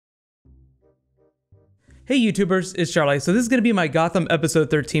Hey YouTubers, it's Charlie. So this is going to be my Gotham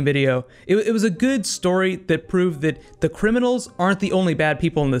episode 13 video. It was a good story that proved that the criminals aren't the only bad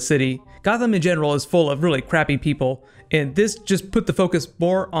people in the city. Gotham in general is full of really crappy people, and this just put the focus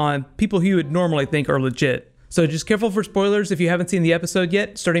more on people who you would normally think are legit. So just careful for spoilers if you haven't seen the episode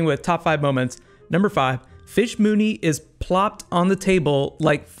yet, starting with top 5 moments. Number 5, Fish Mooney is plopped on the table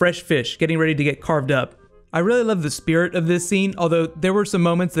like fresh fish, getting ready to get carved up. I really love the spirit of this scene, although there were some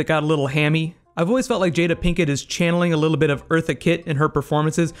moments that got a little hammy. I've always felt like Jada Pinkett is channeling a little bit of Eartha Kitt in her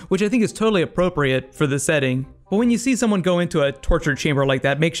performances, which I think is totally appropriate for the setting. But when you see someone go into a torture chamber like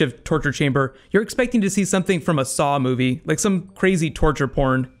that, makeshift torture chamber, you're expecting to see something from a Saw movie, like some crazy torture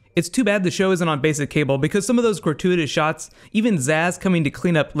porn. It's too bad the show isn't on basic cable, because some of those gratuitous shots, even Zaz coming to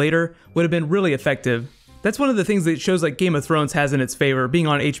clean up later, would have been really effective. That's one of the things that shows like Game of Thrones has in its favor, being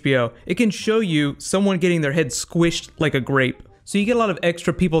on HBO. It can show you someone getting their head squished like a grape. So you get a lot of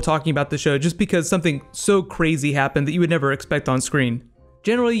extra people talking about the show just because something so crazy happened that you would never expect on screen.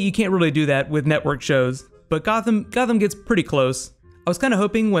 Generally, you can't really do that with network shows, but Gotham gets pretty close. I was kind of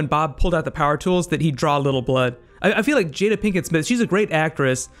hoping when Bob pulled out the power tools that he'd draw a little blood. I feel like Jada Pinkett Smith, she's a great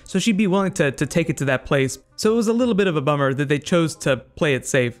actress, so she'd be willing to take it to that place. So it was a little bit of a bummer that they chose to play it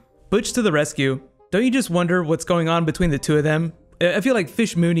safe. Butch to the rescue. Don't you just wonder what's going on between the two of them? I feel like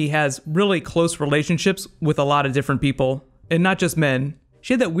Fish Mooney has really close relationships with a lot of different people. And not just men.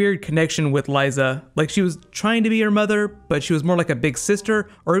 She had that weird connection with Liza, like she was trying to be her mother, but she was more like a big sister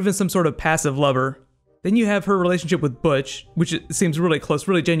or even some sort of passive lover. Then you have her relationship with Butch, which seems really close,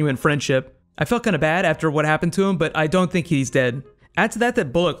 really genuine friendship. I felt kind of bad after what happened to him, but I don't think he's dead. Add to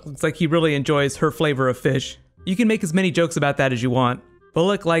that Bullock looks like he really enjoys her flavor of fish. You can make as many jokes about that as you want.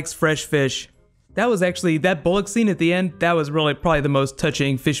 Bullock likes fresh fish. That Bullock scene at the end, that was really probably the most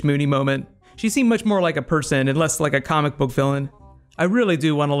touching Fish Mooney moment. She seemed much more like a person and less like a comic book villain. I really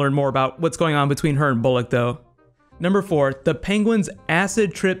do want to learn more about what's going on between her and Bullock though. Number 4, the Penguin's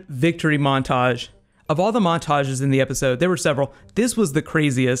acid trip victory montage. Of all the montages in the episode, there were several, this was the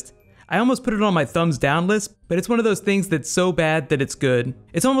craziest. I almost put it on my thumbs down list, but it's one of those things that's so bad that it's good.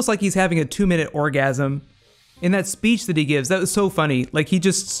 It's almost like he's having a 2-minute orgasm. In that speech that he gives, that was so funny, like he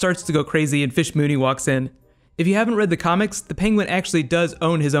just starts to go crazy and Fish Mooney walks in. If you haven't read the comics, the Penguin actually does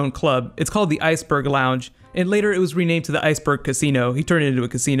own his own club. It's called the Iceberg Lounge, and later it was renamed to the Iceberg Casino. He turned it into a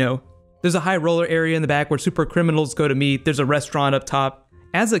casino. There's a high roller area in the back where super criminals go to meet. There's a restaurant up top.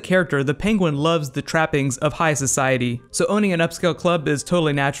 As a character, the Penguin loves the trappings of high society, so owning an upscale club is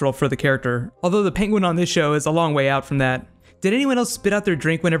totally natural for the character. Although the Penguin on this show is a long way out from that. Did anyone else spit out their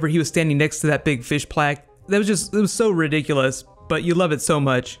drink whenever he was standing next to that big fish plaque? It was so ridiculous, but you love it so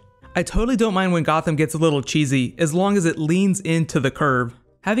much. I totally don't mind when Gotham gets a little cheesy, as long as it leans into the curve.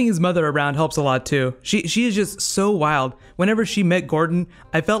 Having his mother around helps a lot too. She is just so wild. Whenever she met Gordon,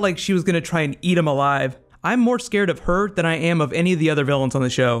 I felt like she was gonna try and eat him alive. I'm more scared of her than I am of any of the other villains on the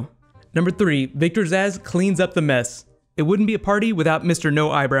show. Number 3, Victor Zsasz cleans up the mess. It wouldn't be a party without Mr. No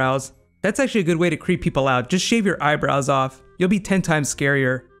Eyebrows. That's actually a good way to creep people out. Just shave your eyebrows off. You'll be 10 times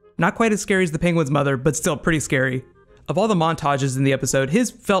scarier. Not quite as scary as the Penguin's mother, but still pretty scary. Of all the montages in the episode, his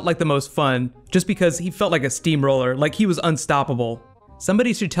felt like the most fun, just because he felt like a steamroller, like he was unstoppable.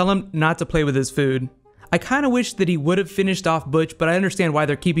 Somebody should tell him not to play with his food. I kinda wish that he would have finished off Butch, but I understand why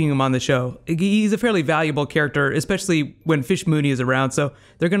they're keeping him on the show. He's a fairly valuable character, especially when Fish Mooney is around, so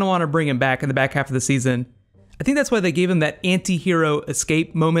they're gonna wanna bring him back in the back half of the season. I think that's why they gave him that anti-hero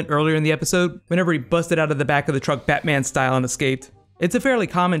escape moment earlier in the episode, whenever he busted out of the back of the truck Batman style and escaped. It's a fairly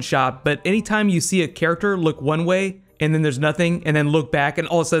common shot, but anytime you see a character look one way, and then there's nothing, and then look back and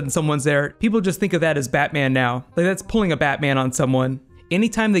all of a sudden someone's there, people just think of that as Batman now. Like that's pulling a Batman on someone.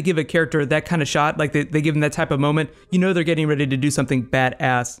 Anytime they give a character that kind of shot, like they give them that type of moment, you know they're getting ready to do something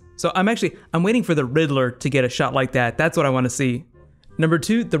badass. So I'm waiting for the Riddler to get a shot like that. That's what I want to see. Number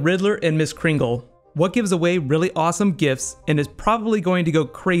 2, the Riddler and Miss Kringle. What gives away really awesome gifts and is probably going to go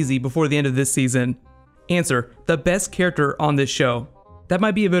crazy before the end of this season? Answer, the best character on this show. That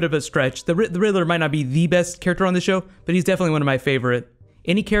might be a bit of a stretch. The Riddler might not be the best character on the show, but he's definitely one of my favorite.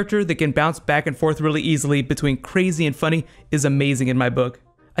 Any character that can bounce back and forth really easily between crazy and funny is amazing in my book.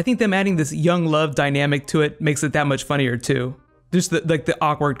 I think them adding this young love dynamic to it makes it that much funnier too. Just the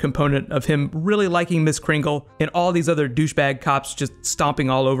awkward component of him really liking Miss Kringle and all these other douchebag cops just stomping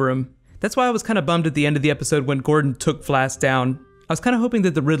all over him. That's why I was kind of bummed at the end of the episode when Gordon took Flash down. I was kind of hoping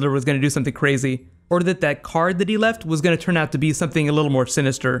that the Riddler was going to do something crazy, or that card that he left was going to turn out to be something a little more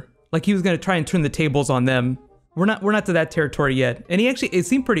sinister. Like he was going to try and turn the tables on them. We're not to that territory yet. And it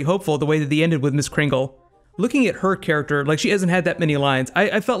seemed pretty hopeful the way that he ended with Miss Kringle. Looking at her character, like she hasn't had that many lines,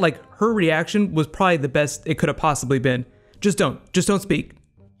 I felt like her reaction was probably the best it could have possibly been. Just don't speak.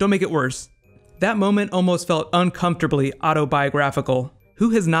 Don't make it worse. That moment almost felt uncomfortably autobiographical.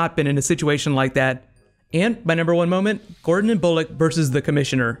 Who has not been in a situation like that? And my number one moment, Gordon and Bullock versus the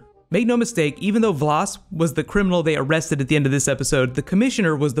Commissioner. Make no mistake, even though Vlas was the criminal they arrested at the end of this episode, the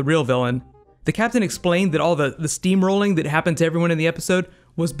Commissioner was the real villain. The captain explained that all the steamrolling that happened to everyone in the episode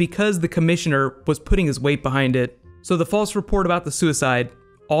was because the Commissioner was putting his weight behind it. So the false report about the suicide,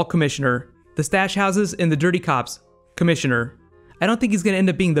 all Commissioner. The stash houses and the dirty cops, Commissioner. I don't think he's going to end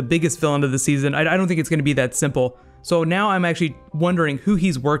up being the biggest villain of the season. I don't think it's going to be that simple. So now I'm actually wondering who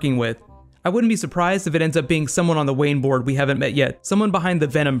he's working with. I wouldn't be surprised if it ends up being someone on the Wayne board we haven't met yet. Someone behind the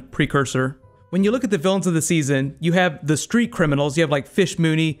Venom precursor. When you look at the villains of the season, you have the street criminals, you have like Fish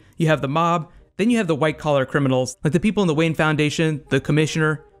Mooney, you have the mob, then you have the white collar criminals, like the people in the Wayne Foundation, the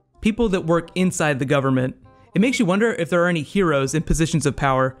Commissioner, people that work inside the government. It makes you wonder if there are any heroes in positions of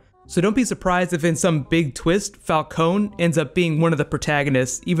power. So don't be surprised if in some big twist, Falcone ends up being one of the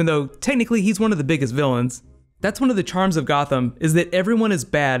protagonists, even though technically he's one of the biggest villains. That's one of the charms of Gotham, is that everyone is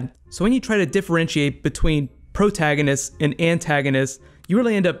bad. So when you try to differentiate between protagonists and antagonists, you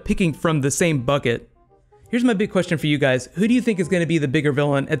really end up picking from the same bucket. Here's my big question for you guys. Who do you think is going to be the bigger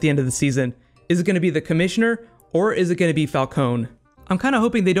villain at the end of the season? Is it going to be the Commissioner, or is it going to be Falcone? I'm kind of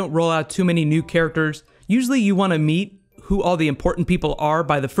hoping they don't roll out too many new characters. Usually you want to meet who all the important people are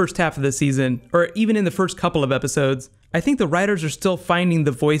by the first half of the season, or even in the first couple of episodes. I think the writers are still finding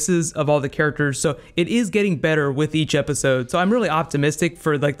the voices of all the characters, so it is getting better with each episode. So I'm really optimistic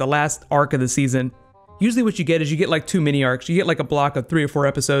for like the last arc of the season. Usually what you get is you get like 2 mini arcs. You get like a block of 3 or 4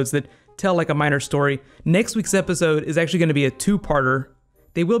 episodes that tell like a minor story. Next week's episode is actually going to be a 2-parter.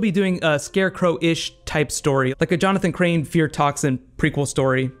 They will be doing a Scarecrow-ish type story, like a Jonathan Crane Fear Toxin prequel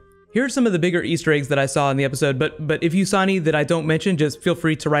story. Here are some of the bigger Easter eggs that I saw in the episode, but if you saw any that I don't mention, just feel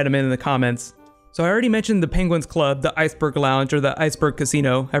free to write them in the comments. So I already mentioned the Penguins Club, the Iceberg Lounge, or the Iceberg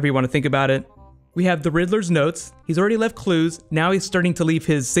Casino, however you want to think about it. We have the Riddler's notes. He's already left clues, now he's starting to leave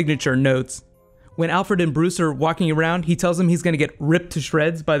his signature notes. When Alfred and Bruce are walking around, he tells them he's going to get ripped to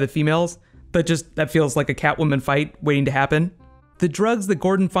shreds by the females, but that feels like a Catwoman fight waiting to happen. The drugs that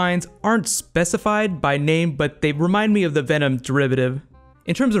Gordon finds aren't specified by name, but they remind me of the Venom derivative.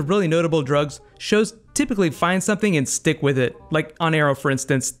 In terms of really notable drugs, shows typically find something and stick with it. Like on Arrow, for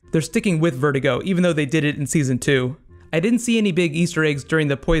instance, they're sticking with Vertigo, even though they did it in season 2. I didn't see any big Easter eggs during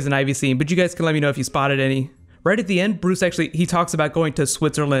the Poison Ivy scene, but you guys can let me know if you spotted any. Right at the end, Bruce he talks about going to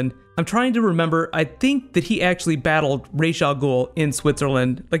Switzerland. I'm trying to remember, I think that he actually battled Ra's al Ghul in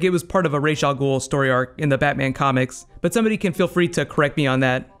Switzerland. Like it was part of a Ra's al Ghul story arc in the Batman comics, but somebody can feel free to correct me on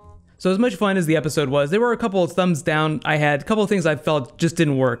that. So as much fun as the episode was, there were a couple of thumbs down I had, a couple of things I felt just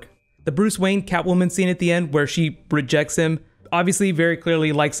didn't work. The Bruce Wayne Catwoman scene at the end where she rejects him, obviously very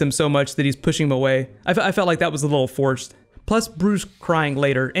clearly likes him so much that he's pushing him away. I felt like that was a little forced. Plus Bruce crying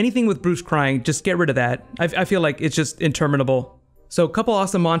later. Anything with Bruce crying, just get rid of that. I feel like it's just interminable. So a couple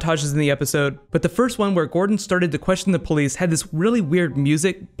awesome montages in the episode, but the first one where Gordon started to question the police had this really weird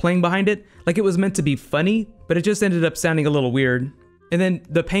music playing behind it, like it was meant to be funny, but it just ended up sounding a little weird. And then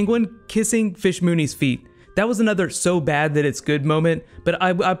the Penguin kissing Fish Mooney's feet. That was another so bad that it's good moment, but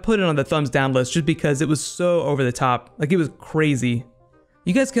I put it on the thumbs down list just because it was so over the top. Like it was crazy.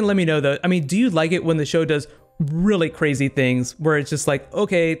 You guys can let me know though, I mean, do you like it when the show does really crazy things where it's just like,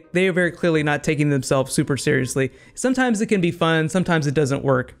 okay, they are very clearly not taking themselves super seriously. Sometimes it can be fun, sometimes it doesn't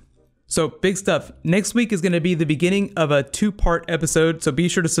work. So big stuff. Next week is going to be the beginning of a 2-part episode, so be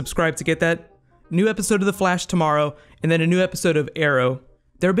sure to subscribe to get that. New episode of The Flash tomorrow, and then a new episode of Arrow.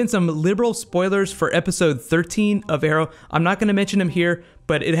 There have been some liberal spoilers for episode 13 of Arrow. I'm not going to mention them here,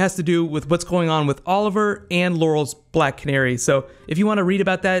 but it has to do with what's going on with Oliver and Laurel's Black Canary. So if you want to read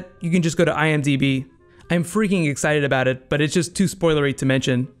about that, you can just go to IMDb. I'm freaking excited about it, but it's just too spoilery to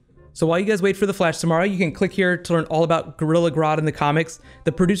mention. So while you guys wait for The Flash tomorrow, you can click here to learn all about Gorilla Grodd in the comics.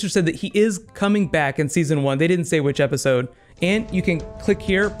 The producer said that he is coming back in season 1. They didn't say which episode. And you can click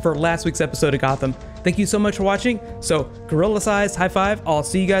here for last week's episode of Gotham. Thank you so much for watching. So gorilla sized high five. I'll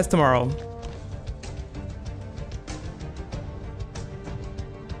see you guys tomorrow.